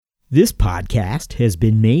This podcast has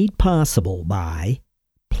been made possible by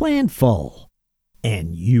Planful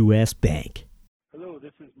and U.S. Bank. Hello,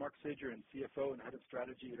 this is Mark Sager, CFO and Head of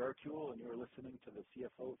Strategy at Artool, and you are listening to the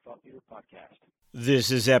CFO Thought Leader Podcast.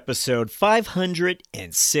 This is episode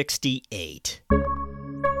 568. I'm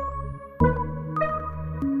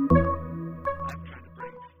trying to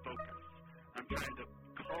bring focus. I'm trying to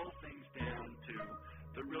call things down to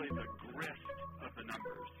the grist of the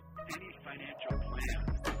numbers. Any financial plan,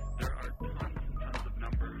 there are tons and tons of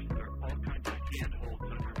numbers. There are all kinds of handholds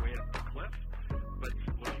on your way up the cliff, but it's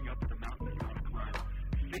looking up at the mountain that you want to climb.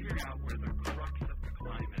 Figuring out where the crux of the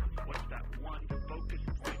climb is. What's that one focus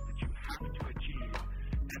point that you have to achieve?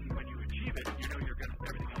 And when you achieve it, you know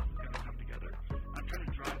everything else is going to come together. I'm trying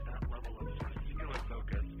to drive that level of sort of singular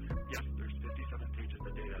focus. Yes, there's 57 pages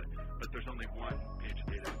of data, but there's only one page of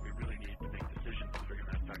data that we really need to make decisions that are going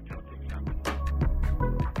to affect how things happen.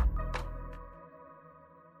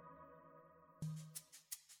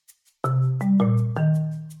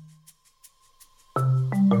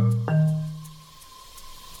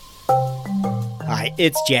 Hi,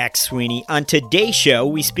 it's Jack Sweeney. On today's show,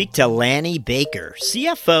 we speak to Lanny Baker,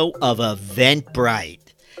 CFO of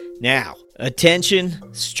Eventbrite. Now,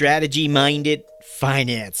 attention, strategy-minded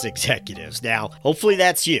finance executives. Now, hopefully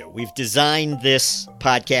that's you. We've designed this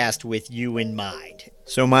podcast with you in mind.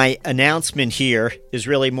 So my announcement here is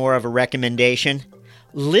really more of a recommendation.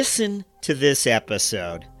 Listen to this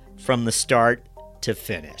episode from the start to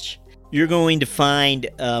finish. You're going to find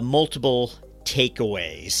multiple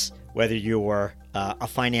takeaways, whether you're a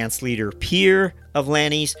finance leader peer of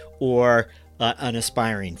Lanny's or an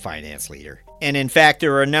aspiring finance leader. And in fact,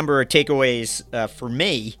 there are a number of takeaways for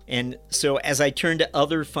me. And so as I turn to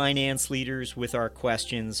other finance leaders with our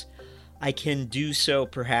questions, I can do so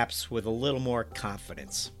perhaps with a little more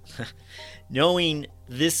confidence. Knowing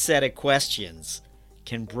this set of questions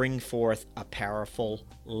can bring forth a powerful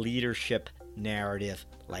leadership narrative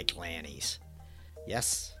like Lanny's.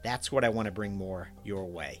 Yes, that's what I want to bring more your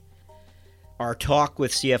way. Our talk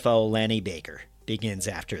with CFO Lanny Baker begins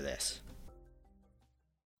after this.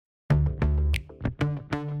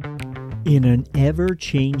 In an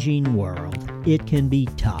ever-changing world, it can be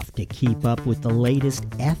tough to keep up with the latest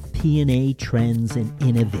FP&A trends and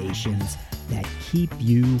innovations that keep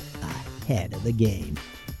you ahead of the game.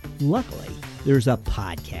 Luckily, there's a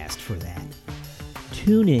podcast for that.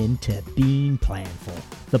 Tune in to Being Planful,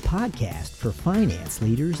 the podcast for finance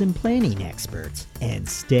leaders and planning experts, and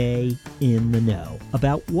stay in the know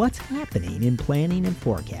about what's happening in planning and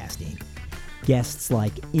forecasting. Guests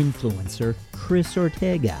like influencer Chris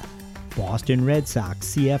Ortega, Boston Red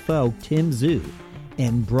Sox CFO Tim Zhu,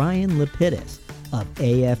 and Brian Lapidus of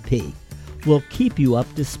AFP will keep you up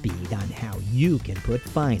to speed on how you can put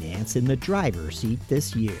finance in the driver's seat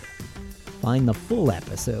this year. Find the full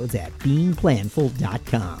episodes at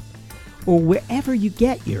beingplanful.com or wherever you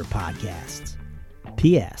get your podcasts.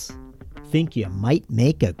 P.S. Think you might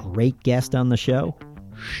make a great guest on the show?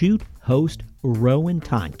 Shoot host Rowan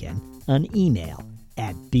Tonkin an email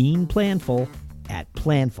at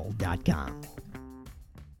beingplanful@planful.com.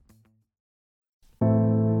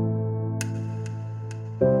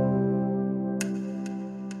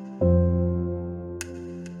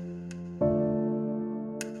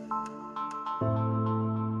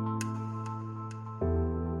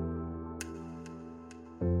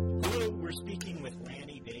 We're speaking with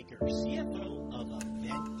Lanny Baker, CFO of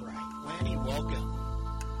Eventbrite. Lanny, welcome.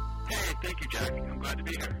 Hey, thank you, Jack. I'm glad to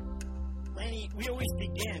be here. Lanny, we always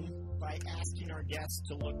begin by asking our guests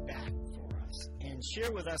to look back for us and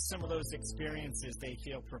share with us some of those experiences they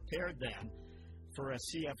feel prepared them for a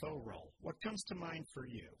CFO role. What comes to mind for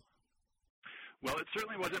you? Well, it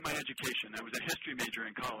certainly wasn't my education. I was a history major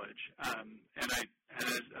in college, and as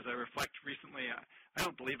I reflect recently, I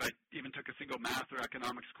don't believe I even took a single math or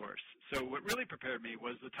economics course. So what really prepared me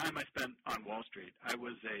was the time I spent on Wall Street. I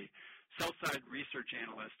was a sell-side research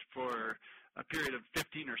analyst for a period of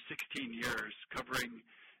 15 or 16 years covering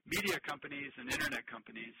media companies and internet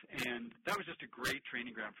companies, and that was just a great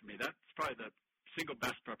training ground for me. That's probably the single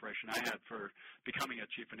best preparation I had for becoming a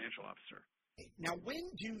chief financial officer. Now,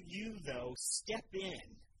 when do you, though, step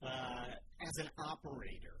in as an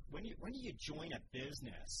operator? When do you join a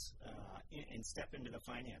business and step into the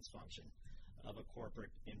finance function of a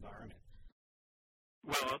corporate environment?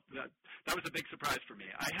 Well, that was a big surprise for me.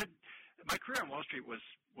 My career on Wall Street was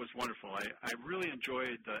wonderful. I really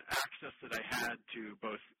enjoyed the access that I had to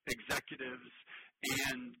both executives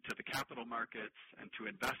and to the capital markets and to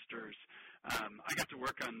investors. I got to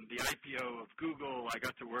work on the IPO of Google. I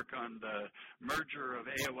got to work on the merger of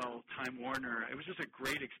AOL Time Warner. It was just a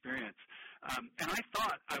great experience. And I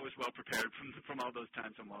thought I was well prepared from all those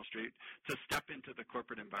times on Wall Street to step into the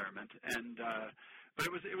corporate environment. But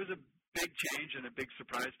it was a big change and a big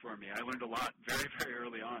surprise for me. I learned a lot very, very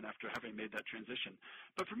early on after having made that transition.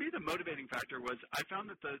 But for me, the motivating factor was I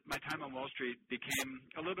found that my time on Wall Street became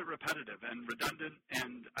a little bit repetitive and redundant,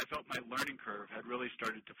 and I felt my learning curve had really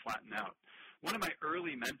started to flatten out. One of my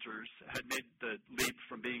early mentors had made the leap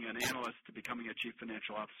from being an analyst to becoming a chief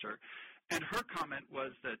financial officer, and her comment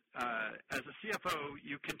was that as a CFO,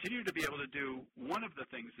 you continue to be able to do one of the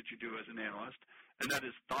things that you do as an analyst, and that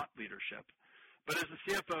is thought leadership. But as a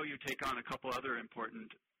CFO, you take on a couple other important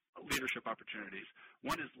leadership opportunities.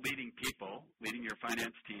 One is leading people, leading your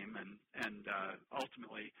finance team, and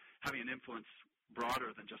ultimately having an influence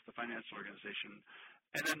broader than just the finance organization.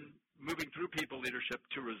 And then moving through people leadership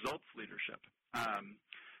to results leadership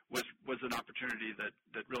was an opportunity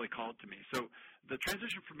that really called to me. So the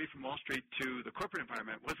transition for me from Wall Street to the corporate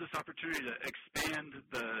environment was this opportunity to expand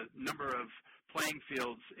the number of playing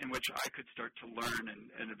fields in which I could start to learn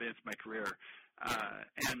and advance my career.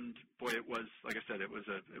 And boy, it was, like I said, it was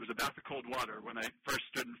a bath of cold water when I first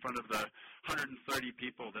stood in front of the 130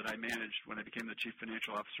 people that I managed when I became the chief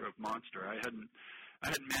financial officer of Monster. I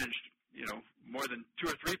hadn't managed, more than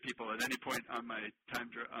 2 or 3 people at any point on my time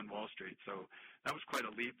on Wall Street. So that was quite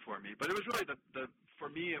a leap for me. But it was really for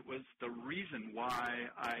me, it was the reason why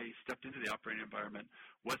I stepped into the operating environment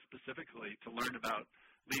was specifically to learn about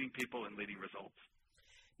leading people and leading results.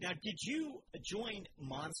 Now, did you join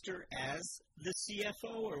Monster as the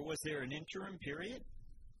CFO, or was there an interim period?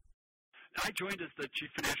 I joined as the chief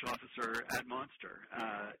financial officer at Monster.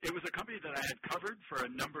 It was a company that I had covered for a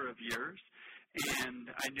number of years, and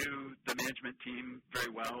I knew the management team very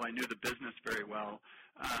well. I knew the business very well,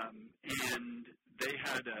 and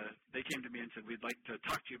they came to me and said, "We'd like to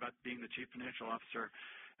talk to you about being the chief financial officer."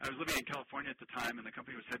 I was living in California at the time, and the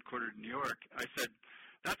company was headquartered in New York. I said,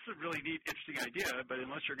 "That's a really neat, interesting idea, but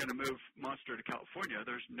unless you're going to move Monster to California,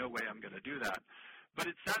 there's no way I'm going to do that." But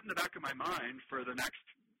it sat in the back of my mind for the next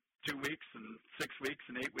 2 weeks and 6 weeks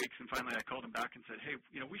and 8 weeks, and finally I called him back and said, "Hey,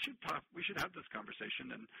 we should talk. We should have this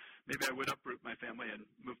conversation, and maybe I would uproot my family and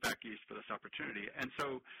move back east for this opportunity." And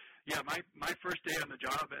so, yeah, my first day on the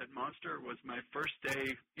job at Monster was my first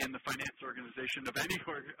day in the finance organization of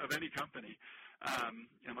any company,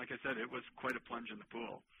 and like I said, it was quite a plunge in the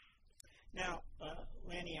pool. Now,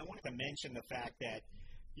 Lanny, I wanted to mention the fact that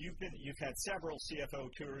you've had several CFO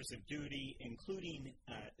tours of duty, including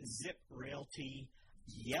Zip Realty,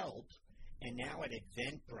 Yelp, and now at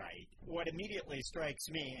Eventbrite. What immediately strikes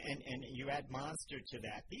me, and you add Monster to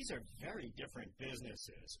that, these are very different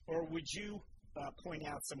businesses. Or would you point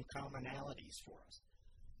out some commonalities for us?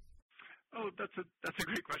 Oh, that's a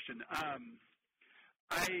great question.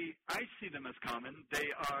 I see them as common.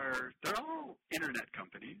 They're all internet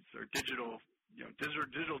companies or digital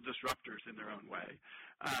disruptors in their own way,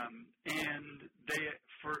 and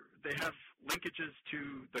they have linkages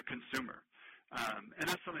to the consumer, and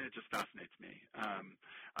that's something that just fascinates me.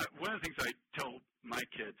 One of the things I tell my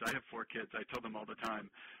kids, I have 4 kids, I tell them all the time,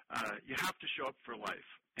 you have to show up for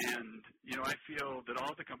life. And, I feel that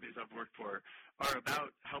all the companies I've worked for are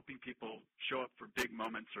about helping people show up for big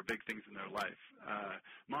moments or big things in their life.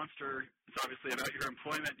 Monster is obviously about your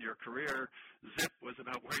employment, your career. Zip was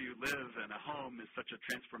about where you live, and a home is such a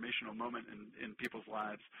transformational moment in people's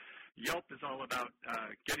lives. Yelp is all about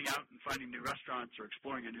getting out and finding new restaurants or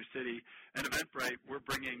exploring a new city. And Eventbrite, we're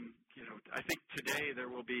bringing, I think today there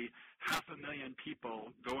will be 500,000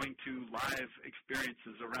 people going to live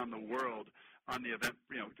experiences around the world on the event,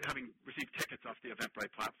 having received tickets off the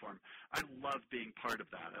Eventbrite platform. I love being part of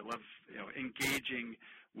that. I love, engaging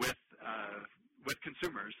with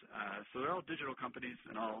consumers. So they're all digital companies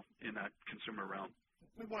and all in that consumer realm.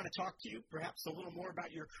 We want to talk to you perhaps a little more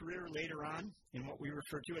about your career later on in what we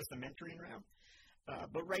refer to as the mentoring round.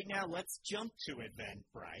 But right now, let's jump to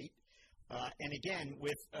Eventbrite. And again,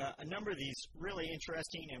 with a number of these really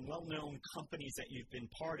interesting and well-known companies that you've been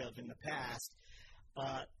part of in the past,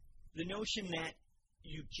 the notion that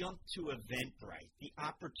you jumped to Eventbrite, the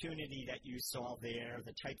opportunity that you saw there,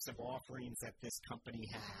 the types of offerings that this company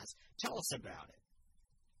has. Tell us about it.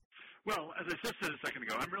 Well, as I just said a second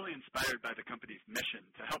ago, I'm really inspired by the company's mission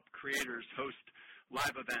to help creators host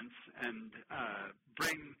live events and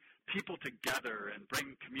bring people together and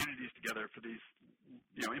bring communities together for these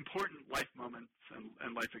important life moments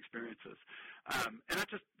and life experiences. And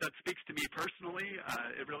that speaks to me personally.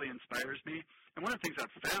 It really inspires me. And one of the things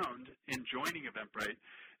I've found in joining Eventbrite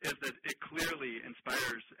is that it clearly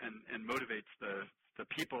inspires and motivates the the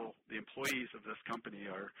people, the employees of this company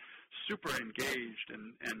are super engaged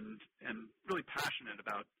and really passionate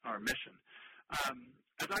about our mission.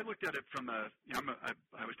 As I looked at it from I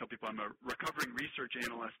always tell people I'm a recovering research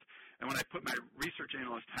analyst, and when I put my research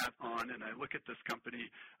analyst hat on and I look at this company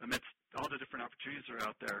amidst all the different opportunities that are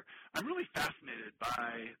out there, I'm really fascinated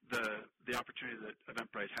by the opportunity that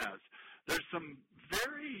Eventbrite has. There's some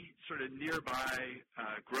very sort of nearby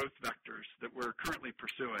growth vectors that we're currently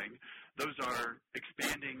pursuing. Those are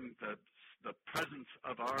expanding the presence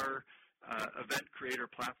of our event creator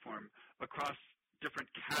platform across different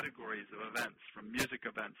categories of events, from music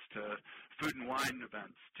events to food and wine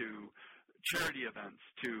events to charity events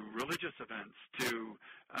to religious events to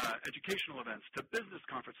educational events to business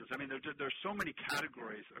conferences. I mean, there's so many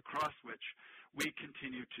categories across which we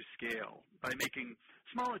continue to scale by making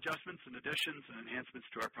small adjustments and additions and enhancements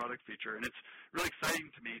to our product feature. And it's really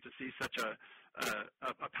exciting to me to see such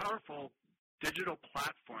a powerful digital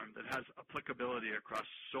platform that has applicability across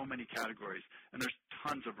so many categories, and there's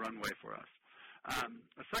tons of runway for us.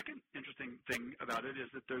 A second interesting thing about it is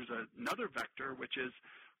that there's another vector, which is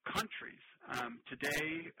countries.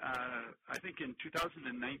 Today, I think in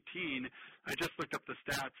 2019, I just looked up the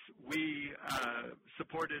stats, we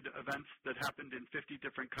supported events that happened in 50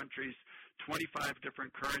 different countries, 25 different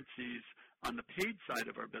currencies on the paid side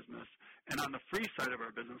of our business, and on the free side of our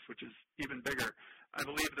business, which is even bigger, I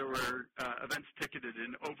believe there were events ticketed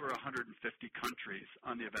in over 150 countries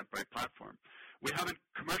on the Eventbrite platform. We haven't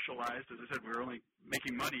commercialized. As I said, we're only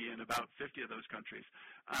making money in about 50 of those countries.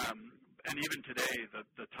 And even today,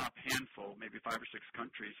 the top handful, maybe 5 or 6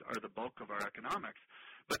 countries, are the bulk of our economics.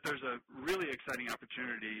 But there's a really exciting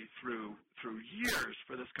opportunity through years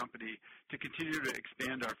for this company to continue to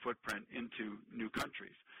expand our footprint into new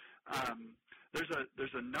countries.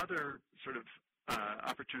 There's another sort of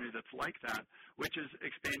opportunity that's like that, which is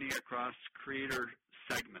expanding across creator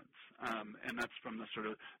segments, and that's from the sort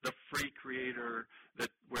of the free creator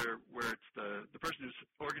where it's the person who's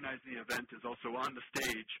organizing the event is also on the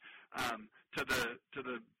stage, to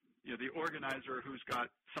the organizer who's got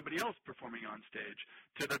somebody else performing on stage,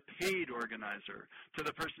 to the paid organizer, to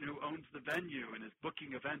the person who owns the venue and is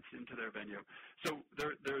booking events into their venue. So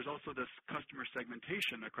there's also this customer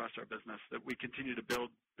segmentation across our business that we continue to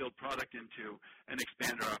build product into and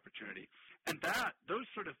expand our opportunity. And those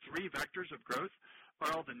sort of 3 vectors of growth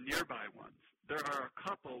are all the nearby ones. There are a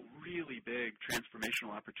couple really big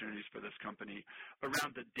transformational opportunities for this company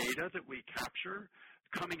around the data that we capture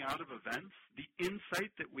coming out of events, the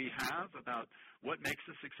insight that we have about what makes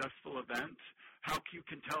a successful event, how you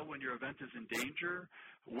can tell when your event is in danger,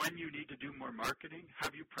 when you need to do more marketing,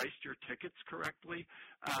 have you priced your tickets correctly?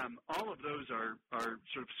 All of those are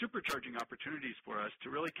sort of supercharging opportunities for us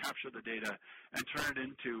to really capture the data and turn it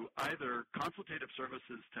into either consultative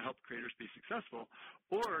services to help creators be successful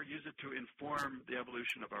or use it to inform the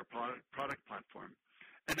evolution of our product platform.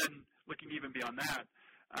 And then looking even beyond that,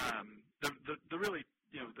 the really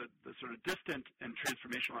the sort of distant and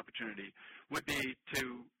transformational opportunity would be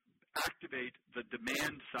to activate the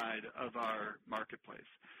demand side of our marketplace.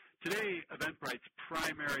 Today, Eventbrite's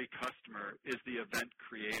primary customer is the event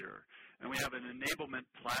creator, and we have an enablement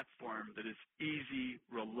platform that is easy,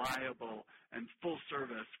 reliable, and full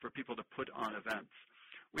service for people to put on events.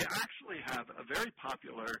 We actually have a very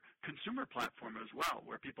popular consumer platform as well,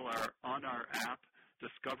 where people are on our app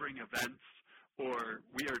discovering events, or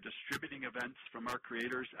we are distributing events from our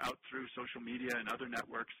creators out through social media and other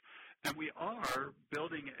networks. And we are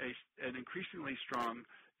building an increasingly strong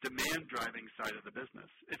demand-driving side of the business.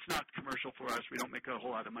 It's not commercial for us. We don't make a whole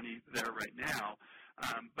lot of money there right now.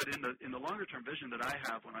 But in the longer-term vision that I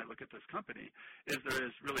have when I look at this company is there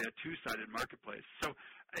is really a two-sided marketplace. So,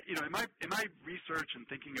 in my research and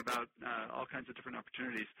thinking about all kinds of different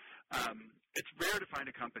opportunities, it's rare to find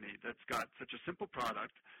a company that's got such a simple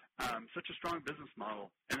product, such a strong business model,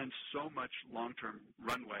 and then so much long-term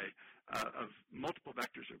runway of multiple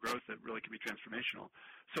vectors of growth that really can be transformational.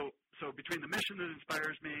 So between the mission that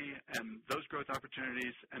inspires me and those growth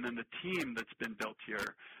opportunities and then the team that's been built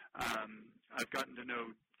here, I've gotten to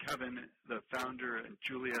know Kevin, the founder, and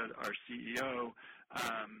Julia, our CEO,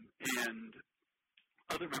 and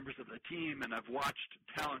other members of the team, and I've watched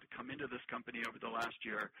talent come into this company over the last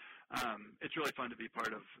year. It's really fun to be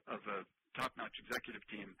part of a top-notch executive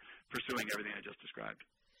team pursuing everything I just described.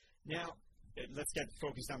 Now, let's get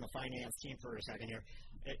focused on the finance team for a second here.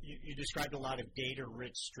 You described a lot of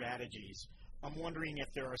data-rich strategies. I'm wondering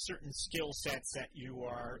if there are certain skill sets that you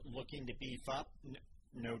are looking to beef up,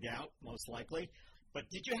 no doubt, most likely. But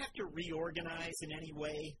did you have to reorganize in any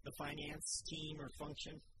way the finance team or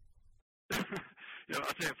function?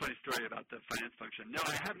 I'll tell you a funny story about the finance function. No,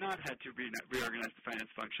 I have not had to reorganize the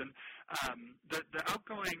finance function. The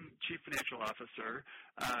outgoing chief financial officer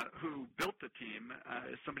who built the team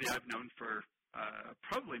is somebody I've known for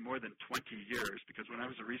probably more than 20 years, because when I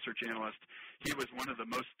was a research analyst, he was one of the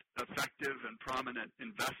most effective and prominent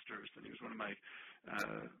investors, and he was one of my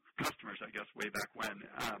customers, I guess, way back when.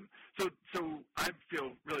 So I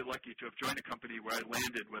feel really lucky to have joined a company where I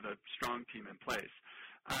landed with a strong team in place.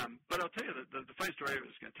 But I'll tell you, the funny story I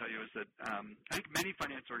was going to tell you is that I think many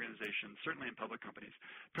finance organizations, certainly in public companies,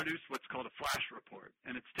 produce what's called a flash report.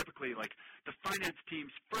 And it's typically like the finance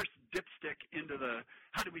team's first dipstick into the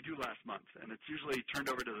how did we do last month? And it's usually turned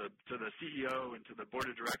over to the CEO and to the board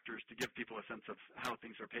of directors to give people a sense of how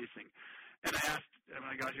things are pacing. And I asked, when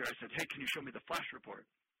I got here, I said, hey, can you show me the flash report?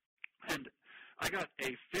 And I got a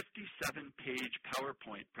 57-page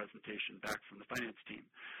PowerPoint presentation back from the finance team.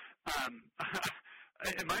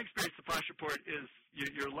 In my experience, the flash report is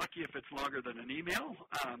you're lucky if it's longer than an email.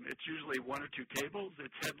 It's usually one or two tables.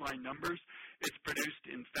 It's headline numbers. It's produced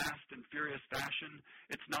in fast and furious fashion.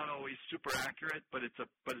 It's not always super accurate, but it's a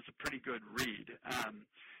pretty good read.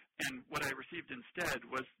 And what I received instead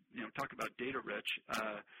was, talk about data rich.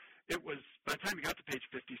 It was, by the time we got to page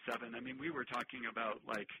 57, I mean, we were talking about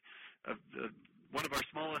one of our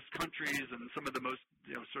smallest countries and some of the most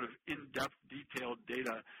sort of in-depth, detailed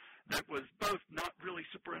data that was both not really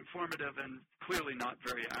super informative and clearly not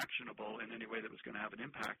very actionable in any way that was going to have an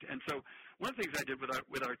impact. And so one of the things I did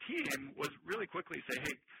with our team was really quickly say,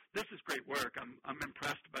 hey, this is great work. I'm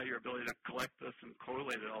impressed by your ability to collect this and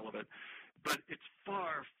collate all of it. But it's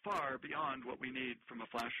far, far beyond what we need from a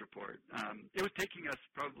flash report. It was taking us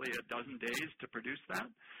probably a dozen days to produce that.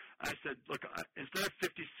 I said, look, instead of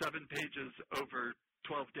 57 pages over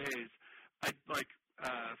 12 days, I'd like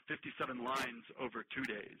 57 lines over 2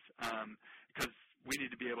 days, because we need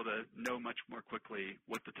to be able to know much more quickly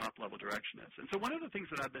what the top level direction is. And so one of the things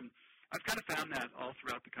that I've kind of found that all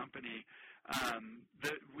throughout the company,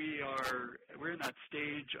 that we're in that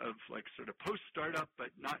stage of like sort of post startup, but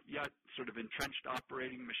not yet sort of entrenched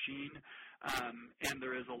operating machine. And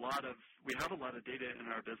we have a lot of data in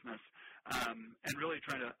our business, and really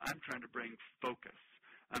I'm trying to bring focus.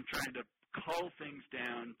 I'm trying to cull things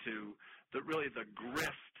down to the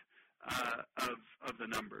grist of the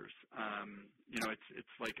numbers.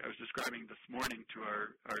 It's like I was describing this morning to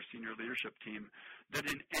our senior leadership team that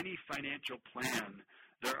in any financial plan,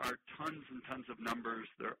 there are tons and tons of numbers.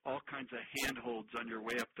 There are all kinds of handholds on your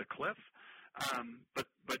way up the cliff.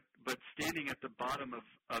 But standing at the bottom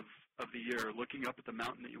of the year, looking up at the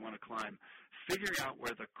mountain that you want to climb, figuring out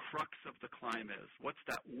where the crux of the climb is. What's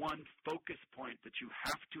that one focus point that you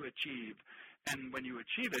have to achieve? And when you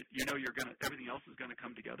achieve it, everything else is going to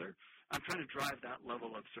come together. I'm trying to drive that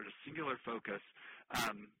level of sort of singular focus.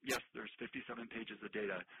 Yes, there's 57 pages of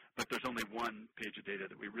data, but there's only one page of data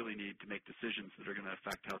that we really need to make decisions that are going to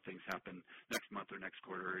affect how things happen next month or next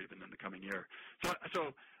quarter or even in the coming year.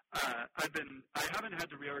 So I haven't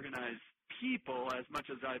had to reorganize people as much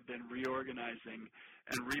as I've been reorganizing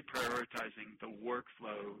and reprioritizing the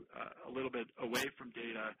workflow a little bit away from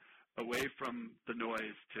data, away from the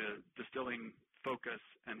noise, to distilling focus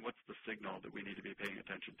and what's the signal that we need to be paying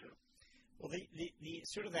attention to. Well, the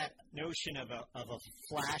sort of that notion of a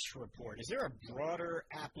flash report, is there a broader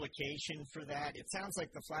application for that? It sounds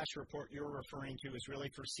like the flash report you're referring to is really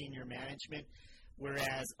for senior management,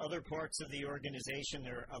 whereas other parts of the organization,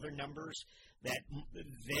 there are other numbers that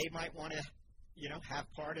they might want to, have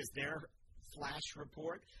part as their flash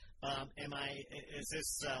report. Is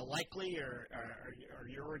this likely, or are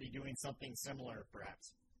you already doing something similar,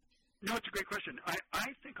 perhaps? No, it's a great question. I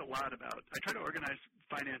think a lot about, I try to organize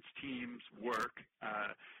finance teams' work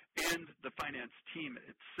and the finance team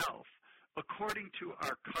itself according to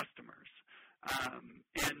our customers.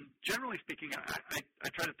 And generally speaking, I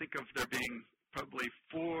try to think of there being probably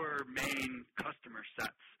four main customer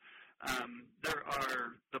sets. There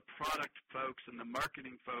are the product folks and the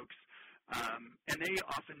marketing folks, and they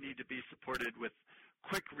often need to be supported with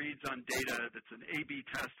quick reads on data. That's an A/B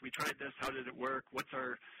test. We tried this. How did it work? What's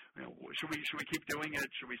our, should we keep doing it?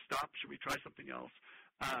 Should we stop? Should we try something else?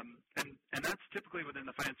 And that's typically within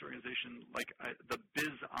the finance organization, like the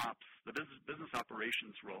biz ops, the business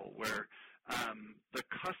operations role, where the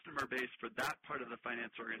customer base for that part of the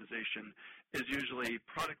finance organization is usually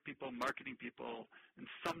product people, marketing people, and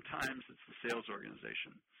sometimes it's the sales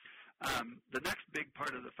organization. The next big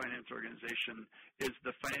part of the finance organization is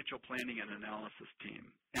the financial planning and analysis team.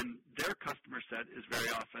 And their customer set is very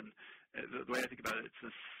often, the way I think about it,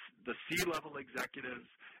 it's the C-level executives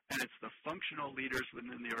and it's the functional leaders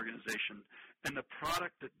within the organization. And the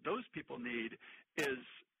product that those people need is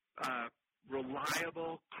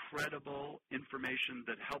reliable, credible information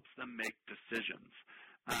that helps them make decisions.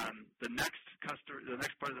 The next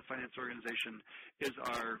part of the finance organization is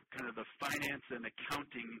our kind of the finance and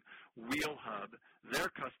accounting wheel hub. Their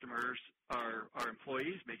customers are our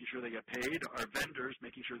employees, making sure they get paid, our vendors,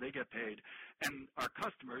 making sure they get paid, and our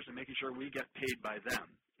customers are making sure we get paid by them.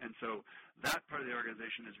 And so that part of the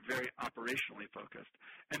organization is very operationally focused.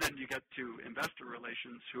 And then you get to investor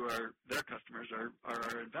relations, who are their customers, are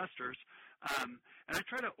our investors. And I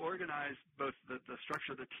try to organize both the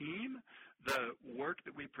structure of the team, the work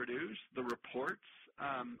that we produce, the reports,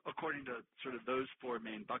 according to sort of those four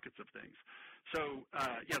main buckets of things. So,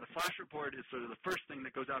 the flash report is sort of the first thing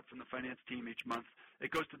that goes out from the finance team each month. It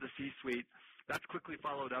goes to the C-suite. That's quickly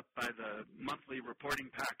followed up by the monthly reporting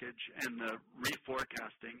package and the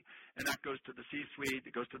reforecasting, and that goes to the C-suite.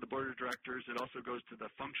 It goes to the board of directors. It also goes to the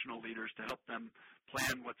functional leaders to help them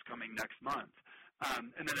plan what's coming next month.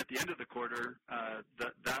 And then at the end of the quarter,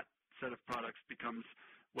 that set of products becomes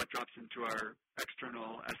what drops into our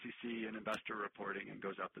external SEC and investor reporting and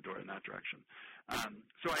goes out the door in that direction.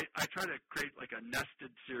 So I try to create like a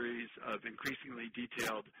nested series of increasingly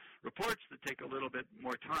detailed reports that take a little bit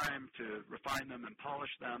more time to refine them and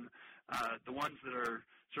polish them. The ones that are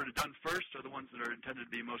sort of done first are the ones that are intended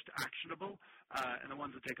to be most actionable, and the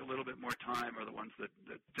ones that take a little bit more time are the ones that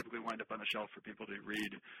typically wind up on the shelf for people to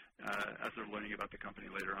read as they're learning about the company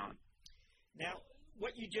later on. Now,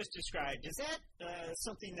 what you just described, is that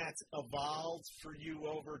something that's evolved for you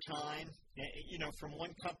over time, from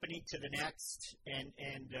one company to the next, and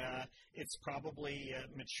it's probably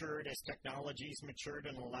matured as technology's matured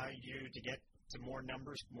and allowed you to get to more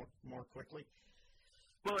numbers more quickly?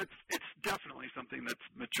 Well, it's definitely something that's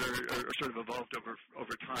matured or sort of evolved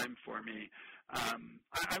over time for me. I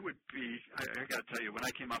got to tell you, when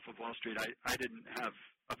I came off of Wall Street, I didn't have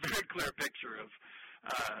a very clear picture of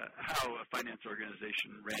how a finance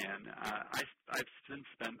organization ran. I've since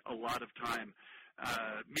spent a lot of time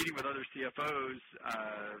meeting with other CFOs,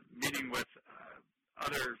 meeting with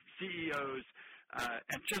other CEOs,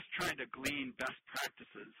 and just trying to glean best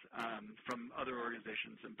practices from other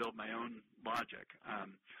organizations and build my own logic.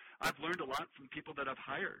 I've learned a lot from people that I've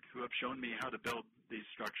hired who have shown me how to build these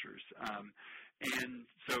structures. And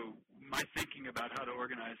so my thinking about how to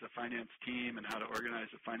organize a finance team and how to organize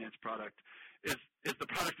a finance product is the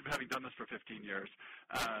product of having done this for 15 years.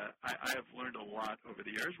 I have learned a lot over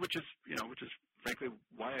the years, which is frankly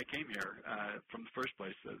why I came here from the first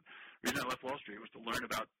place. The reason I left Wall Street was to learn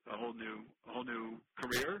about a whole new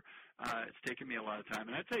career. It's taken me a lot of time,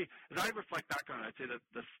 and I'd say, as I reflect back on it, I'd say that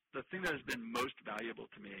the thing that has been most valuable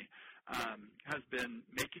to me has been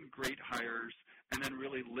making great hires and then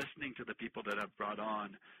really listening to the people that I've brought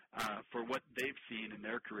on for what they've seen in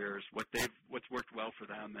their careers, what's worked well for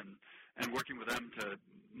them, and working with them to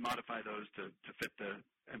modify those to fit the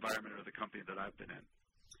environment or the company that I've been in.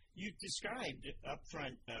 You described up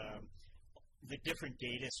front the different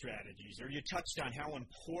data strategies, or you touched on how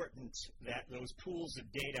important that those pools of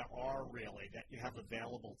data are really that you have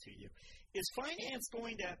available to you. Is finance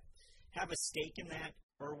going to have a stake in that,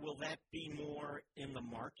 or will that be more in the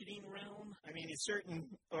marketing realm? I mean, in certain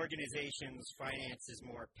organizations, finance is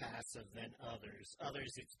more passive than others.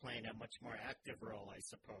 Others, it's playing a much more active role, I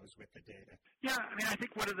suppose, with the data. Yeah, I mean, I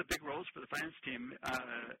think one of the big roles for the finance team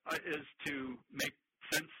is to make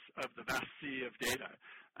sense of the vast sea of data,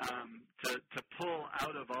 to pull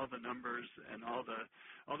out of all the numbers and all the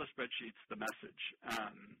spreadsheets the message.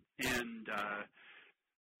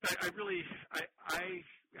 I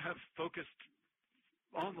have focused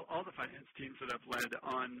all the finance teams that I've led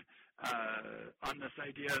on this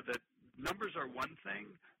idea that numbers are one thing,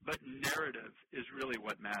 but narrative is really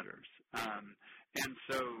what matters. And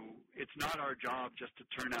so it's not our job just to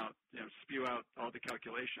spew out all the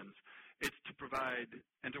calculations. It's to provide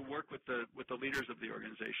and to work with the leaders of the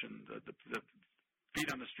organization, the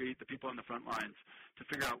feet on the street, the people on the front lines, to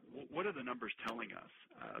figure out what are the numbers telling us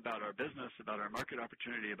about our business, about our market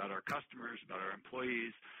opportunity, about our customers, about our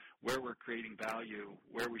employees, where we're creating value,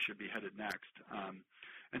 where we should be headed next.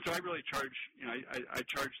 And so I really charge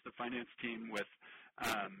the finance team with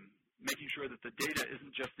making sure that the data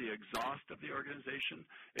isn't just the exhaust of the organization,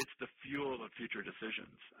 it's the fuel of future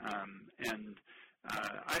decisions.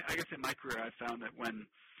 I guess in my career I've found that when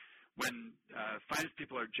finance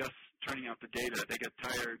people are just turning out the data, they get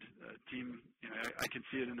tired. Team, I can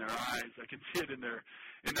see it in their eyes. I can see it in their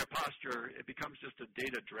posture. It becomes just a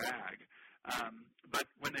data drag. But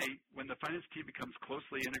when the finance team becomes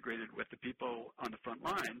closely integrated with the people on the front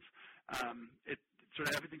lines, it sort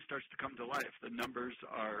of everything starts to come to life. The numbers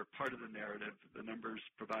are part of the narrative. The numbers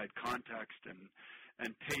provide context and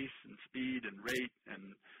and pace and speed and rate,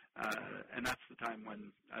 and that's the time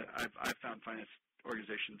when I've found finance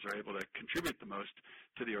organizations are able to contribute the most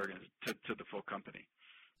to the full company.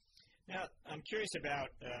 Now, I'm curious about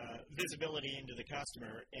visibility into the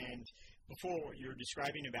customer, and before you're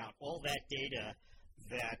describing about all that data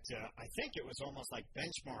that I think it was almost like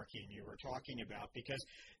benchmarking you were talking about, because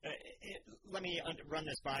let me run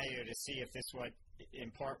this by you to see if this would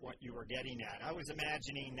impart what you were getting at. I was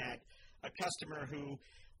imagining that a customer who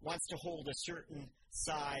wants to hold a certain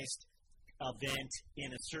sized event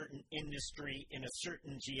in a certain industry, in a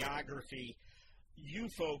certain geography, you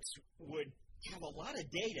folks would have a lot of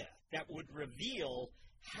data that would reveal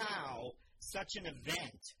how such an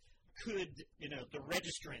event could, the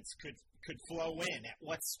registrants could flow in at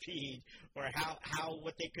what speed, or how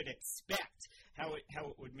what they could expect, how it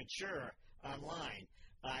would mature online.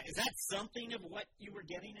 Is that something of what you were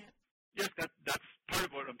getting at? Yes, that's part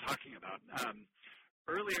of what I'm talking about.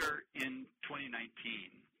 Earlier in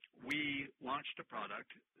 2019, we launched a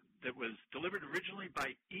product that was delivered originally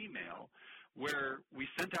by email, where we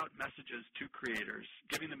sent out messages to creators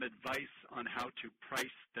giving them advice on how to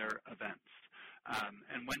price their events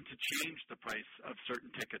and when to change the price of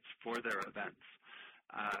certain tickets for their events.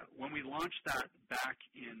 When we launched that back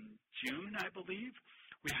in June, I believe,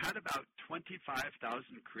 we had about 25,000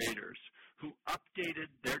 creators who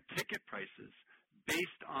updated their ticket prices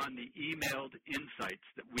based on the emailed insights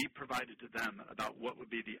that we provided to them about what would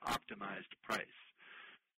be the optimized price.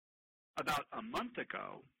 About a month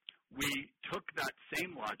ago, we took that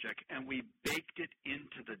same logic and we baked it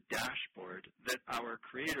into the dashboard that our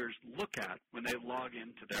creators look at when they log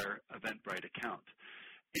into their Eventbrite account.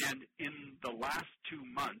 And in the last 2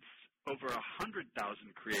 months, over 100,000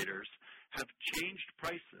 creators have changed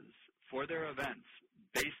prices for their events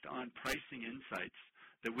based on pricing insights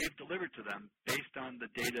that we've delivered to them based on the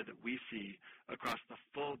data that we see across the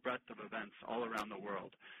full breadth of events all around the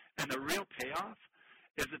world. And the real payoff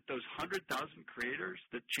is that those 100,000 creators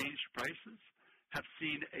that changed prices have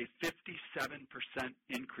seen a 57%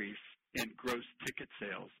 increase in gross ticket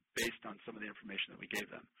sales based on some of the information that we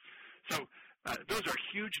gave them. So those are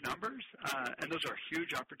huge numbers, and those are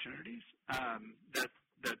huge opportunities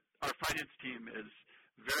that our finance team is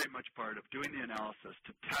very much part of, doing the analysis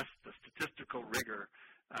to test the statistical rigor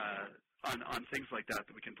on things like that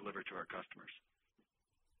we can deliver to our customers.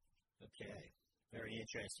 Okay. Very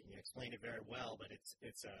interesting. You explained it very well, but it's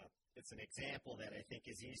an example that I think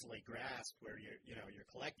is easily grasped, where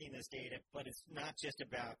you're collecting this data, but it's not just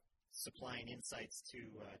about supplying insights to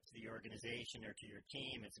the organization or to your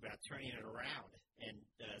team. It's about turning it around and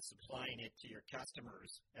supplying it to your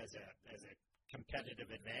customers as a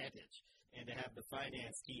competitive advantage, and to have the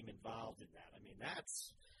finance team involved in that. I mean,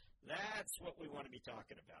 that's what we want to be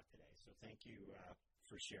talking about today. So thank you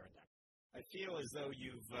for sharing that. I feel as though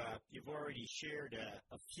you've already shared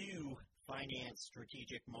a few finance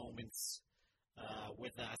strategic moments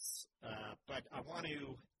with us, but I want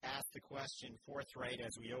to ask the question forthright,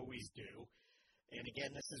 as we always do. And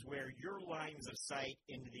again, this is where your lines of sight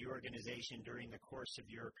into the organization during the course of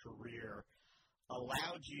your career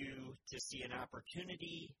allowed you to see an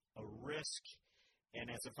opportunity, a risk, and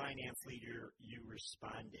as a finance leader, you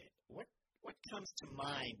responded. What comes to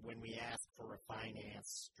mind when we ask for a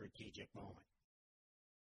finance strategic moment?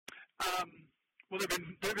 Well,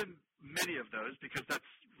 there have been many of those, because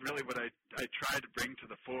that's really what I try to bring to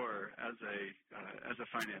the fore as a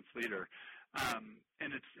finance leader,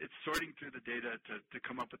 and it's sorting through the data to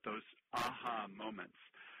come up with those aha moments.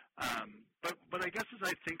 But I guess as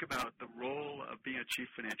I think about the role of being a chief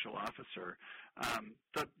financial officer,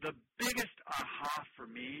 the biggest aha for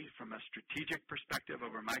me from a strategic perspective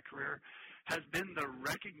over my career has been the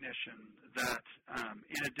recognition that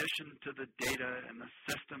in addition to the data and the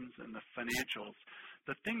systems and the financials,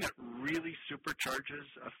 the thing that really supercharges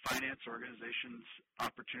a finance organization's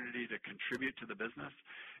opportunity to contribute to the business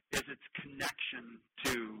is its connection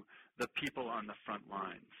to the people on the front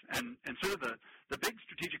lines. And sort of the big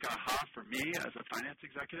strategic aha for me as a finance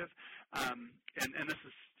executive, and this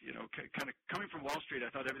is, kind of coming from Wall Street, I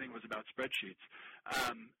thought everything was about spreadsheets.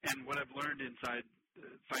 And what I've learned inside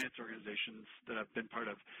finance organizations that I've been part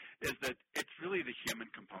of is that it's really the human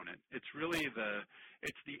component. It's really the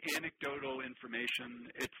anecdotal information.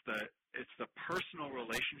 It's the personal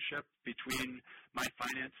relationship between my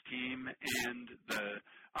finance team and the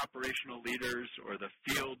operational leaders or the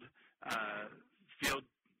field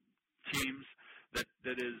teams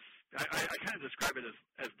that is. I kind of describe it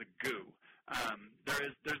as the goo.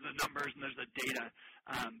 There's the numbers and there's the data,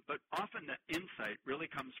 but often the insight really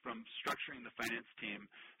comes from structuring the finance team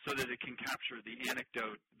so that it can capture the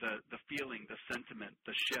anecdote, the feeling, the sentiment,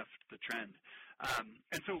 the shift, the trend.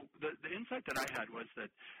 And so the insight that I had was that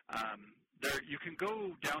you can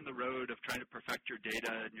go down the road of trying to perfect your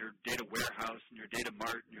data and your data warehouse and your data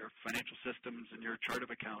mart and your financial systems and your chart of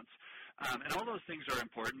accounts. And all those things are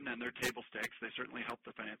important, and they're table stakes. They certainly help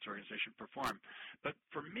the finance organization perform. But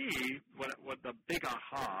for me, what the big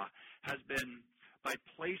aha has been by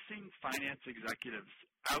placing finance executives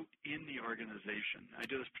out in the organization. I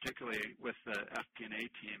do this particularly with the FP&A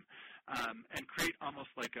team, and create almost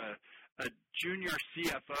like a junior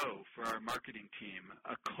CFO for our marketing team,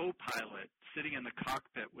 a co-pilot sitting in the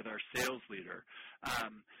cockpit with our sales leader,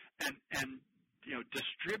 and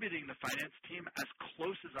distributing the finance team as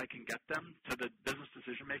close as I can get them to the business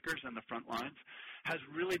decision makers and the front lines has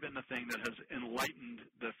really been the thing that has enlightened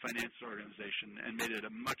the finance organization and made it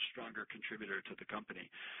a much stronger contributor to the company.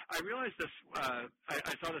 I realized this,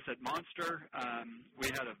 I saw this at Monster. I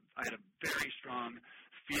had a very strong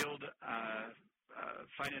field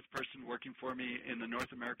finance person working for me in the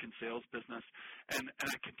North American sales business, and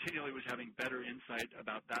I continually was having better insight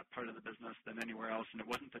about that part of the business than anywhere else. And it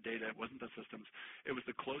wasn't the data, it wasn't the systems, it was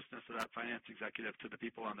the closeness of that finance executive to the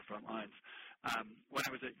people on the front lines. When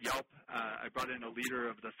I was at Yelp, I brought in a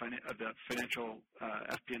leader of the financial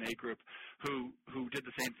FP&A group who did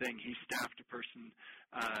the same thing. He staffed a person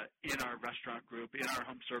in our restaurant group, in our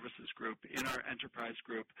home services group, in our enterprise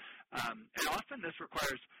group. And often this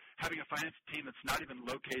requires having a finance team that's not even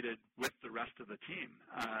located with the rest of the team.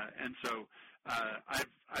 And so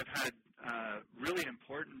I've had really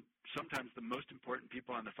important, sometimes the most important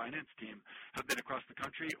people on the finance team have been across the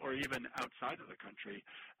country or even outside of the country,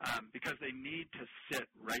 because they need to sit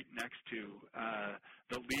right next to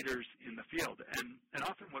the leaders in the field. And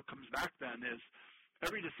often what comes back then is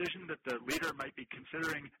every decision that the leader might be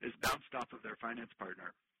considering is bounced off of their finance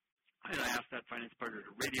partner. And I asked that finance partner to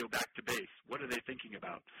radio back to base. What are they thinking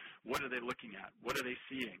about? What are they looking at? What are they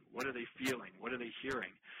seeing? What are they feeling? What are they hearing?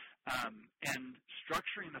 And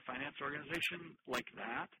structuring the finance organization like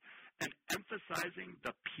that and emphasizing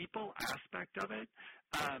the people aspect of it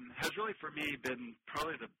has really, for me, been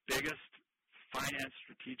probably the biggest finance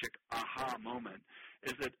strategic aha moment,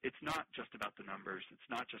 is that it's not just about the numbers, it's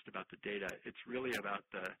not just about the data, it's really about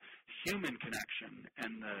the human connection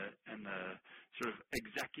and the sort of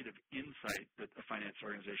executive insight that a finance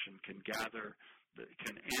organization can gather, that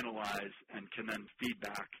can analyze, and can then feed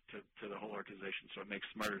back to the whole organization so it makes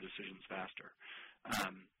smarter decisions faster.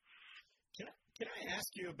 Can I ask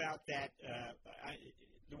you about that?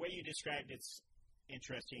 The way you described it's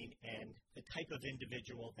interesting, and the type of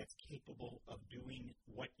individual that's capable of doing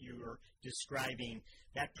what you're describing.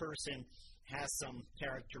 That person has some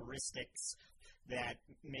characteristics that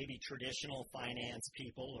maybe traditional finance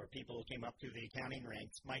people or people who came up through the accounting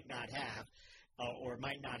ranks might not have, or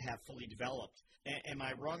might not have fully developed. Am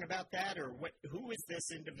I wrong about that, or who is this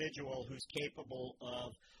individual who's capable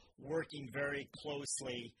of working very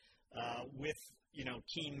closely with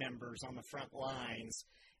team members on the front lines,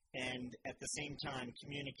 and at the same time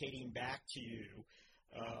communicating back to you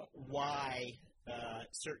why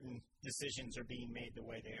certain decisions are being made the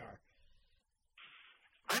way they are?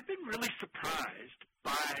 I've been really surprised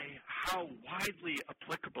by how widely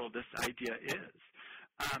applicable this idea is.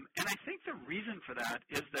 And I think the reason for that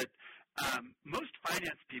is that most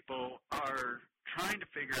finance people are trying to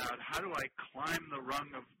figure out, how do I climb the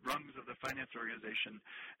rungs of the finance organization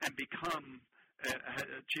and become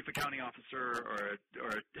a chief accounting officer or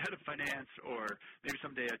a head of finance, or maybe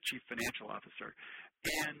someday a chief financial officer.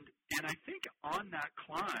 And I think on that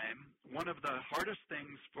climb, one of the hardest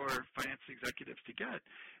things for finance executives to get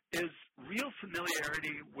is real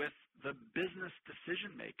familiarity with the business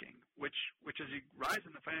decision making, which as you rise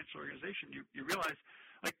in the financial organization, you realize,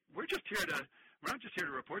 like, we're not just here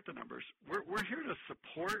to report the numbers. We're here to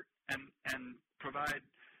support and provide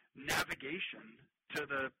navigation to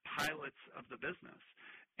the pilots of the business.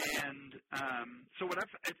 And so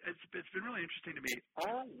it's been really interesting to me.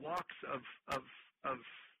 All walks of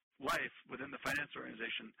life within the finance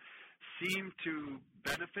organization seem to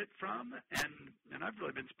benefit from, and I've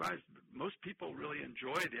really been surprised. Most people really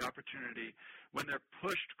enjoy the opportunity when they're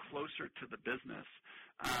pushed closer to the business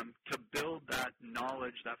to build that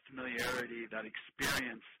knowledge, that familiarity, that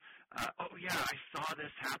experience. Oh, yeah, I saw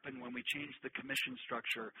this happen when we changed the commission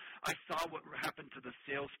structure. I saw what happened to the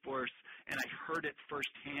sales force, and I heard it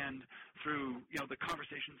firsthand through the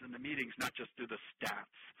conversations and the meetings, not just through the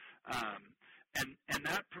stats. And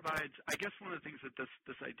that provides, I guess, one of the things that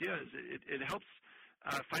this idea is, it helps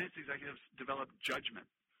finance executives develop judgment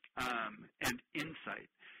and insight.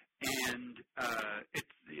 And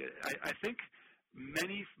I think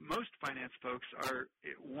most finance folks are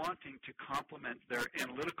wanting to complement their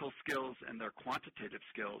analytical skills and their quantitative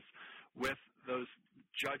skills with those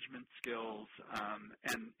judgment skills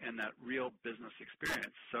and that real business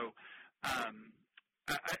experience. So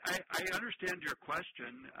I understand your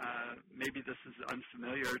question. Maybe this is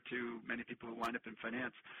unfamiliar to many people who wind up in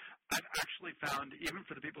finance. I've actually found, even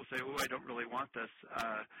for the people who say, oh, I don't really want this,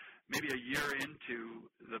 maybe a year into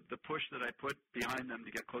the push that I put behind them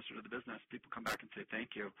to get closer to the business, people come back and say,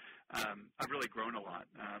 thank you. I've really grown a lot.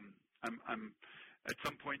 I'm at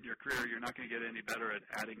some point in your career, you're not going to get any better at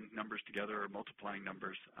adding numbers together or multiplying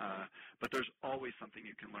numbers, but there's always something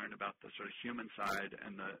you can learn about the sort of human side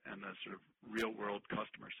and the sort of real-world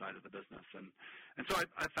customer side of the business. And so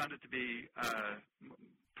I found it to be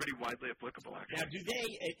pretty widely applicable, actually. Now, do they,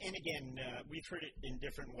 and again, we've heard it in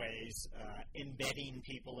different ways, embedding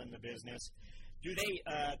people in the business. Do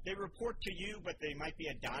they report to you, but they might be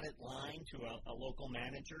a dotted line to a local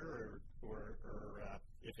manager or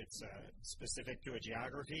if it's specific to a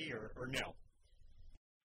geography or no?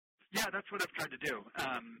 Yeah, that's what I've tried to do.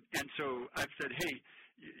 And so I've said, hey,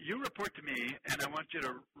 you report to me, and I want you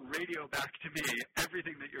to radio back to me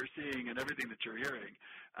everything that you're seeing and everything that you're hearing.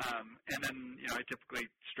 And then, I typically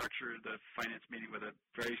structure the finance meeting with a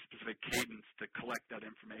very specific cadence to collect that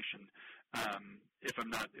information. If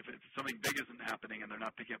something big isn't happening and they're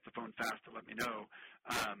not picking up the phone fast to let me know,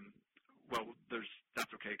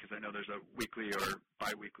 that's okay, because I know there's a weekly or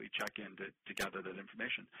biweekly check-in to gather that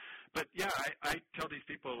information. But yeah, I tell these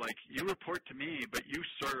people, like, you report to me, but you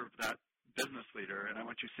serve that business leader, and I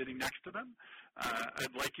want you sitting next to them.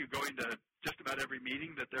 I'd like you going to just about every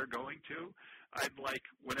meeting that they're going to. I'd like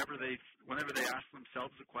whenever they ask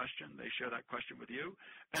themselves a question, they share that question with you,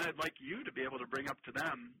 and I'd like you to be able to bring up to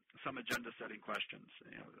them some agenda-setting questions.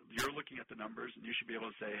 You're looking at the numbers, and you should be able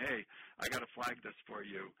to say, hey, I got to flag this for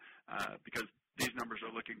you because these numbers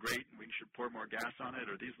are looking great and we should pour more gas on it,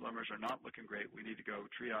 or these numbers are not looking great. We need to go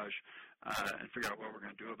triage and figure out what we're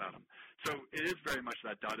going to do about them. So it is very much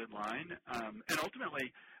that dotted line. And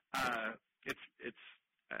ultimately, I've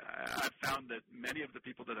found that many of the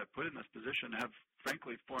people that I've put in this position have,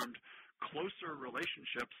 frankly, formed closer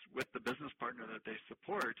relationships with the business partner that they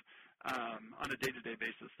support on a day-to-day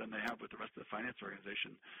basis than they have with the rest of the finance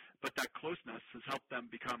organization. But that closeness has helped them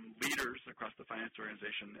become leaders across the finance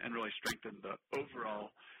organization and really strengthen the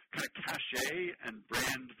overall kind of cachet and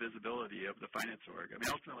brand visibility of the finance org. I mean,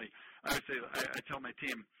 ultimately, I would say, I tell my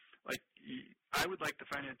team, like, I would like the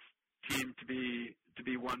finance team to be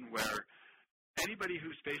one where anybody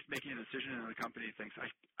who's faced making a decision in the company thinks,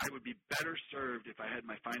 I would be better served if I had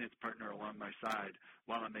my finance partner along my side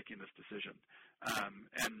while I'm making this decision.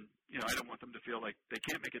 And, I don't want them to feel like they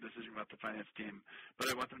can't make a decision about the finance team, but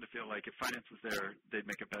I want them to feel like if finance was there, they'd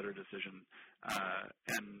make a better decision.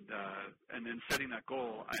 And in setting that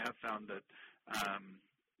goal, I have found that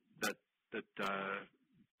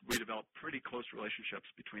we develop pretty close relationships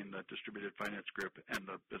between the distributed finance group and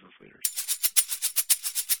the business leaders.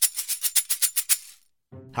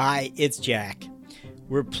 Hi, it's Jack.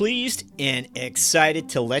 We're pleased and excited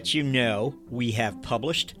to let you know we have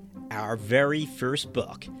published our very first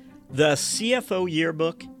book, the CFO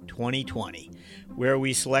Yearbook 2020, where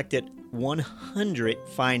we selected 100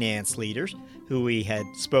 finance leaders who we had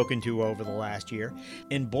spoken to over the last year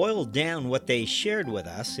and boiled down what they shared with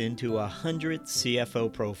us into 100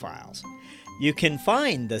 CFO profiles. You can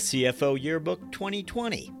find the CFO Yearbook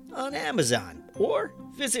 2020 on Amazon or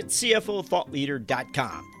visit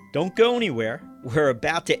CFOThoughtLeader.com. Don't go anywhere. We're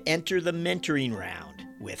about to enter the mentoring round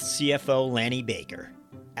with CFO Lanny Baker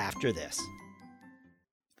after this.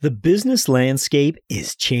 The business landscape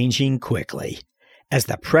is changing quickly. As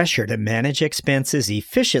the pressure to manage expenses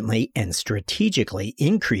efficiently and strategically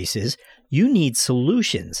increases, you need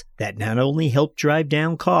solutions that not only help drive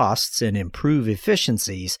down costs and improve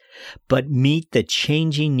efficiencies, but meet the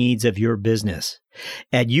changing needs of your business.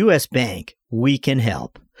 At U.S. Bank, we can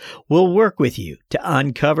help. We'll work with you to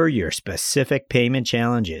uncover your specific payment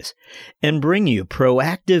challenges and bring you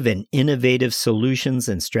proactive and innovative solutions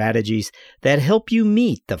and strategies that help you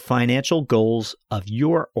meet the financial goals of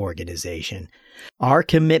your organization. Our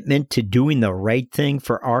commitment to doing the right thing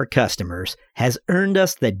for our customers has earned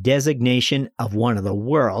us the designation of one of the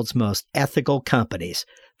world's most ethical companies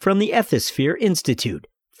from the Ethisphere Institute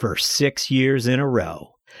for 6 years in a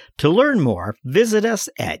row. To learn more, visit us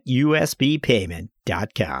at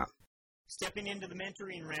usbpayment.com. Stepping into the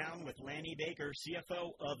mentoring round with Lanny Baker,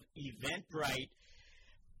 CFO of Eventbrite.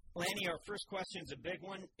 Lanny, our first question is a big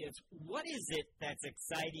one. It's what is it that's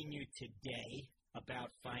exciting you today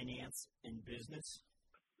about finance and business?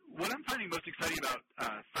 What I'm finding most exciting about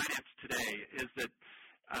finance today is that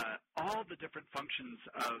all the different functions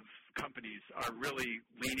of companies are really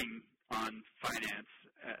leaning on finance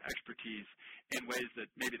expertise in ways that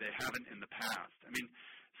maybe they haven't in the past. I mean,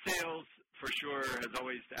 sales, for sure, has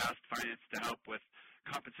always asked finance to help with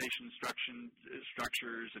compensation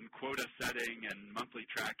structures and quota setting and monthly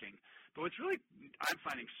tracking. But what's really I'm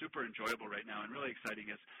finding super enjoyable right now and really exciting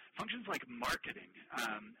is functions like marketing,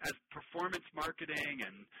 as performance marketing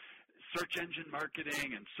and search engine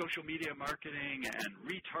marketing and social media marketing and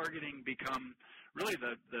retargeting become really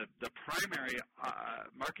the primary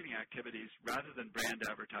marketing activities rather than brand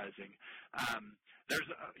advertising.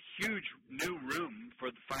 There's a huge new room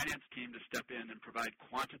for the finance team to step in and provide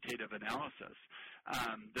quantitative analysis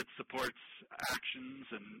that supports actions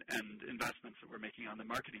and investments that we're making on the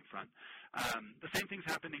marketing front. The same thing's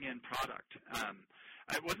happening in product.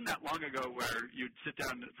 It wasn't that long ago where you'd sit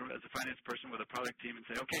down as a finance person with a product team and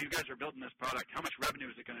say, okay, you guys are building this product. How much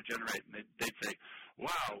revenue is it going to generate? And they'd say,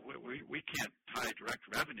 wow, we can't tie direct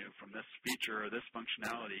revenue from this feature or this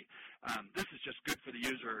functionality. This is just good for the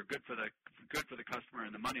user, or good for the customer,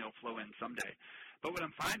 and the money will flow in someday. But what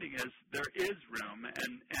I'm finding is there is room,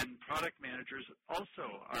 and product managers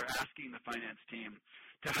also are asking the finance team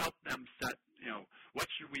to help them set, what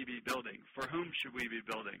should we be building? For whom should we be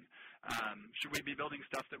building? Should we be building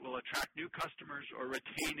stuff that will attract new customers or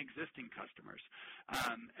retain existing customers?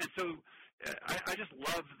 And so I just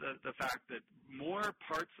love the fact that more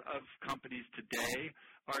parts of companies today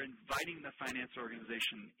are inviting the finance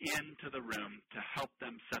organization into the room to help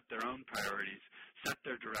them set their own priorities, set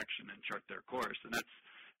their direction, and chart their course. And that's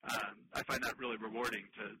I find that really rewarding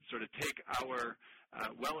to sort of take our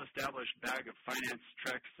well-established bag of finance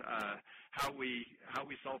tricks, how we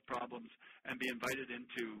solve problems, and be invited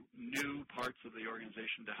into new parts of the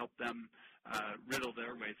organization to help them riddle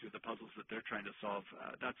their way through the puzzles that they're trying to solve.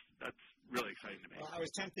 That's really exciting to me. Well, I was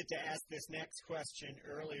tempted to ask this next question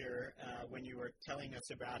earlier when you were telling us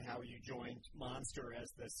about how you joined Monster as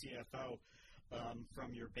the CFO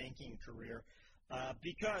from your banking career,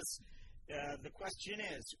 because the question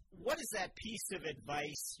is, what is that piece of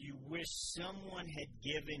advice you wish someone had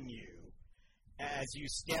given you as you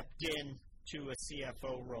stepped into a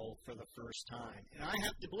CFO role for the first time? And I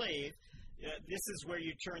have to believe this is where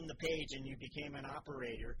you turned the page and you became an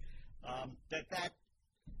operator, that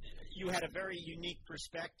you had a very unique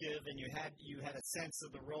perspective, and you had a sense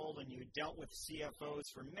of the role, and you dealt with CFOs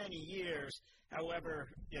for many years. However,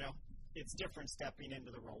 it's different stepping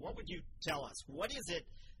into the role. What would you tell us? What is it,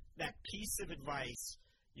 that piece of advice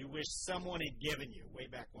you wish someone had given you way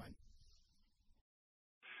back when?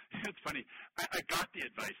 It's funny. I got the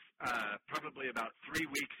advice probably about 3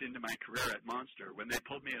 weeks into my career at Monster when they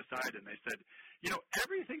pulled me aside and they said,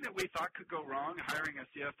 everything that we thought could go wrong hiring a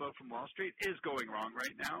CFO from Wall Street is going wrong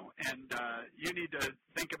right now, and you need to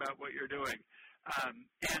think about what you're doing.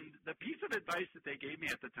 And the piece of advice that they gave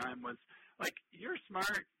me at the time was, you're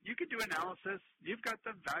smart. You can do analysis. You've got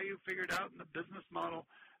the value figured out in the business model.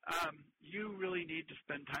 You really need to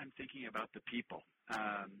spend time thinking about the people.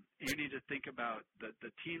 You need to think about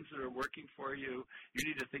the teams that are working for you. You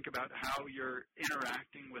need to think about how you're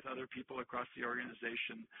interacting with other people across the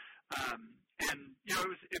organization. And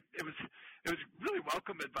it was really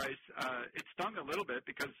welcome advice. It stung a little bit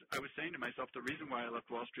because I was saying to myself the reason why I left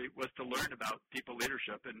Wall Street was to learn about people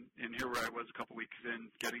leadership, and here where I was a couple weeks in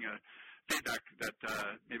getting a feedback that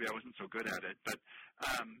maybe I wasn't so good at it. But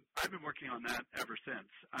I've been working on that ever since.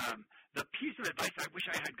 The piece of advice I wish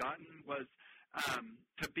I had gotten was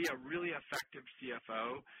to be a really effective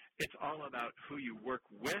CFO, it's all about who you work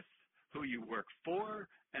with, who you work for,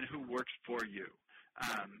 and who works for you.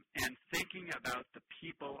 And thinking about the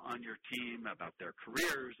people on your team, about their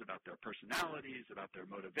careers, about their personalities, about their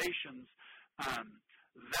motivations,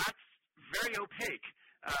 that's very opaque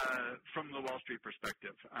from the Wall Street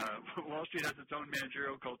perspective. Wall Street has its own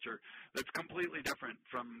managerial culture that's completely different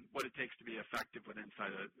from what it takes to be effective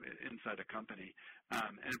inside a company.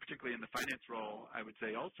 And particularly in the finance role, I would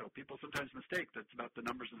say also people sometimes mistake that it's about the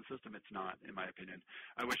numbers in the system. It's not, in my opinion.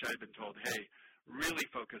 I wish I had been told, hey, really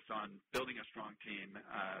focus on building a strong team,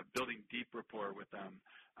 building deep rapport with them,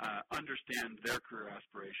 understand their career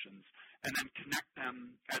aspirations, and then connect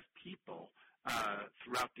them as people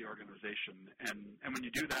throughout the organization. And when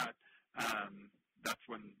you do that, that's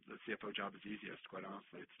when the CFO job is easiest, quite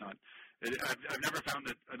honestly. It's not I've never found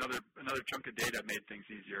that another chunk of data made things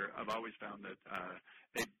easier. I've always found that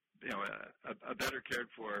a better cared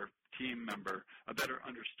for team member, a better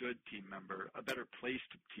understood team member, a better placed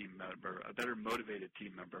team member, a better motivated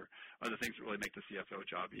team member are the things that really make the CFO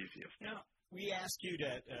job easiest. Now, we asked you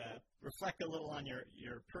to reflect a little on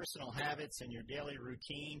your personal habits and your daily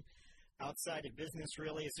routine outside of business,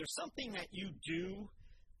 really. Is there something that you do,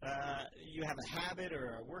 you have a habit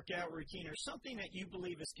or a workout routine or something that you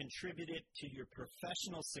believe has contributed to your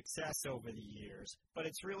professional success over the years, but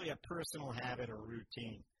it's really a personal habit or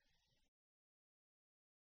routine?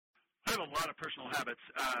 I have a lot of personal habits,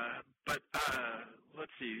 but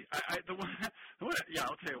let's see.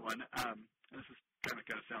 I'll tell you one. This is kind of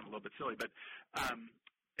going to sound a little bit silly, but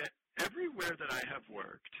everywhere that I have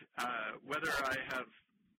worked, whether I have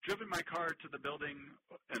driven my car to the building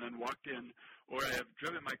and then walked in, or I have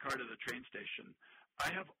driven my car to the train station, I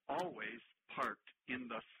have always parked in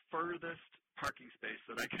the furthest parking space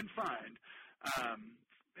that I can find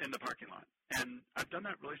in the parking lot. And I've done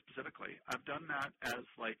that really specifically. I've done that as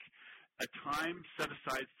like a time set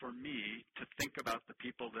aside for me to think about the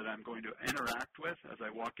people that I'm going to interact with as I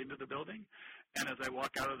walk into the building and as I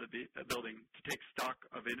walk out of the building to take stock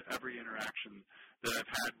of every interaction that I've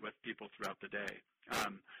had with people throughout the day. I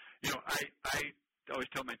always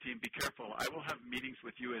tell my team, be careful. I will have meetings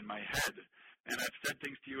with you in my head, and I've said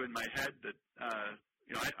things to you in my head that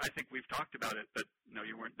I think we've talked about it, but no,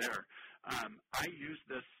 you weren't there. I use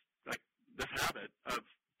this habit of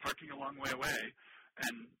parking a long way away,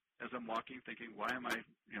 and as I'm walking, thinking, why am I,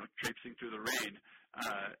 traipsing through the rain?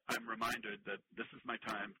 I'm reminded that this is my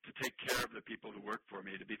time to take care of the people who work for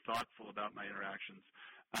me, to be thoughtful about my interactions.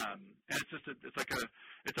 And it's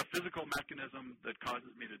a physical mechanism that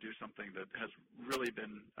causes me to do something that has really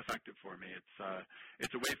been effective for me.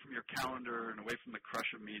 It's away from your calendar and away from the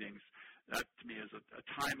crush of meetings. That to me is a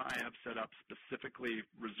time I have set up specifically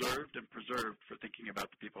reserved and preserved for thinking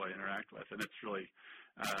about the people I interact with, and it's really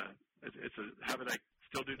it's a habit I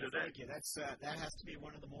still do today. Thank you. That has to be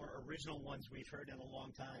one of the more original ones we've heard in a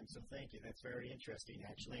long time. So thank you. That's very interesting,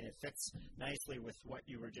 actually, and it fits nicely with what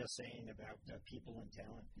you were just saying about people and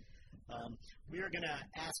talent. We are going to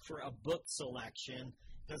ask for a book selection.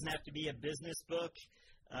 Doesn't have to be a business book.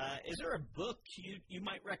 Is there a book you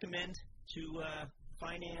might recommend to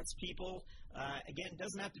finance people? Again,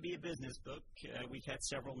 doesn't have to be a business book. We've had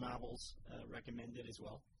several novels recommended as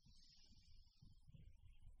well.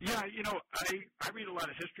 Yeah, I read a lot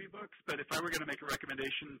of history books, but if I were going to make a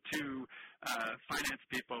recommendation to finance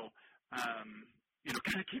people, kind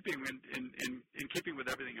of keeping in keeping with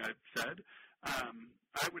everything I've said,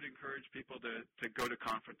 I would encourage people to go to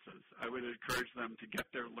conferences. I would encourage them to get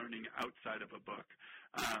their learning outside of a book.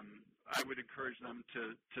 I would encourage them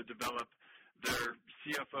to develop their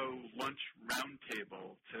CFO lunch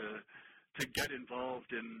roundtable, to get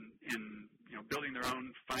involved in building their own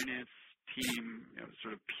finance team,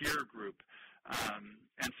 sort of peer group.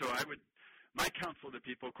 And so my counsel to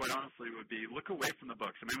people, quite honestly, would be look away from the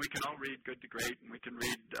books. I mean, we can all read Good to Great, and we can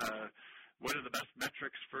read what are the best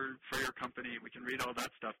metrics for your company. We can read all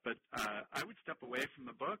that stuff, but I would step away from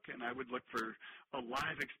the book, and I would look for a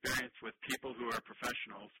live experience with people who are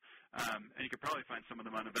professionals, and you could probably find some of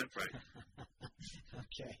them on Eventbrite.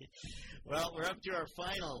 Okay. Well, we're up to our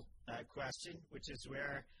final question, which is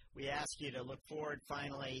where we ask you to look forward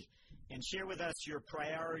finally and share with us your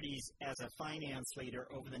priorities as a finance leader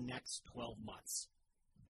over the next 12 months.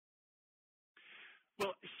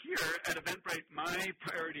 Well, here at Eventbrite, my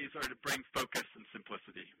priorities are to bring focus and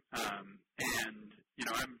simplicity.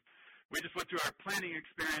 We just went through our planning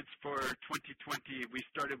experience for 2020. We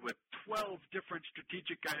started with 12 different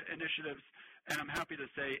strategic initiatives, and I'm happy to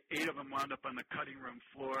say 8 of them wound up on the cutting room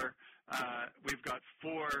floor. We've got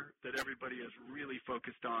 4 that everybody is really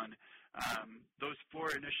focused on. Those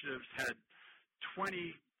 4 initiatives had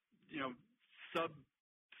 20,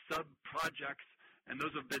 sub-projects, and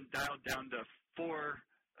those have been dialed down to 4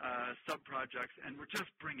 sub-projects, and we're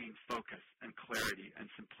just bringing focus and clarity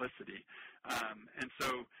and simplicity. And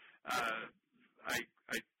so I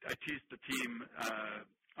teased the team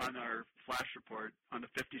on our flash report on the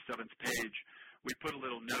 57th page. We put a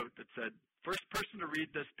little note that said, first person to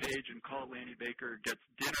read this page and call Lanny Baker gets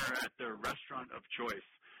dinner at their restaurant of choice.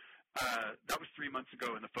 That was 3 months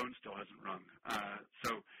ago, and the phone still hasn't rung.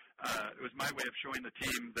 So it was my way of showing the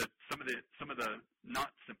team that some of the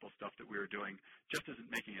not simple stuff that we were doing just isn't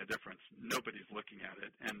making a difference. Nobody's looking at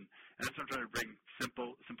it, and that's what I'm trying to bring: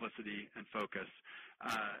 simplicity and focus.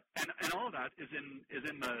 And all of that is in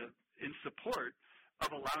support of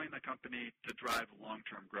allowing the company to drive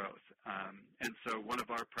long-term growth. And so one of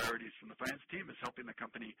our priorities from the finance team is helping the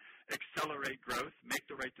company accelerate growth, make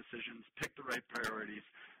the right decisions, pick the right priorities,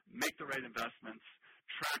 make the right investments,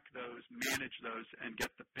 track those, manage those, and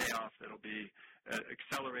get the payoff that'll be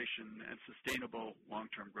acceleration and sustainable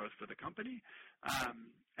long-term growth for the company.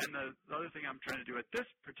 And the other thing I'm trying to do at this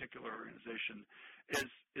particular organization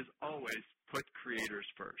is always put creators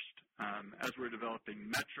first. As we're developing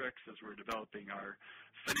metrics, as we're developing our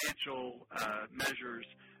financial measures,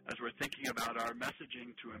 as we're thinking about our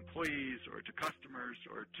messaging to employees or to customers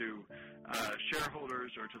or to shareholders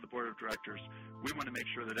or to the board of directors, we want to make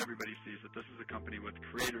sure that everybody sees that this is a company with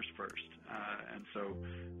creators first. And so,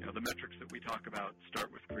 the metrics that we talk about start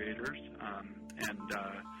with creators, and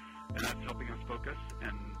that's helping us focus,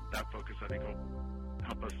 and that focus, I think, will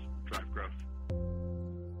help us drive growth.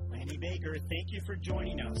 Lanny Baker, thank you for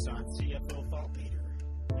joining us on CFO Thought Leader.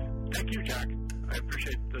 Thank you, Jack. I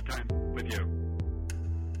appreciate the time with you.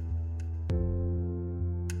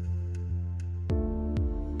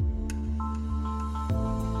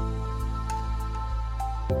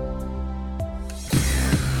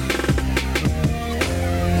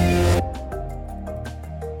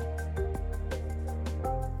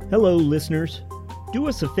 Hello, listeners. Do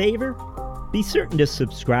us a favor. Be certain to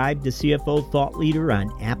subscribe to CFO Thought Leader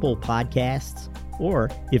on Apple Podcasts, or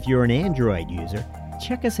if you're an Android user,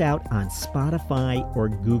 check us out on Spotify or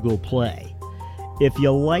Google Play. If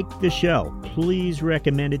you like the show, please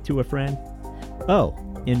recommend it to a friend. Oh,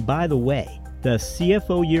 and by the way, the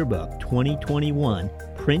CFO Yearbook 2021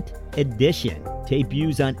 print edition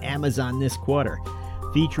debuts on Amazon this quarter,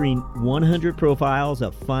 featuring 100 profiles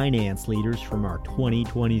of finance leaders from our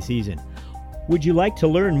 2020 season. Would you like to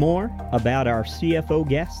learn more about our CFO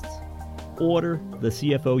guests? Order the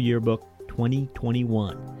CFO Yearbook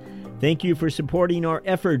 2021. Thank you for supporting our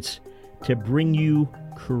efforts to bring you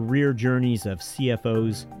career journeys of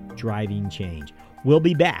CFOs driving change. We'll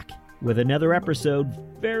be back with another episode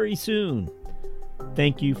very soon.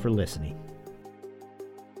 Thank you for listening.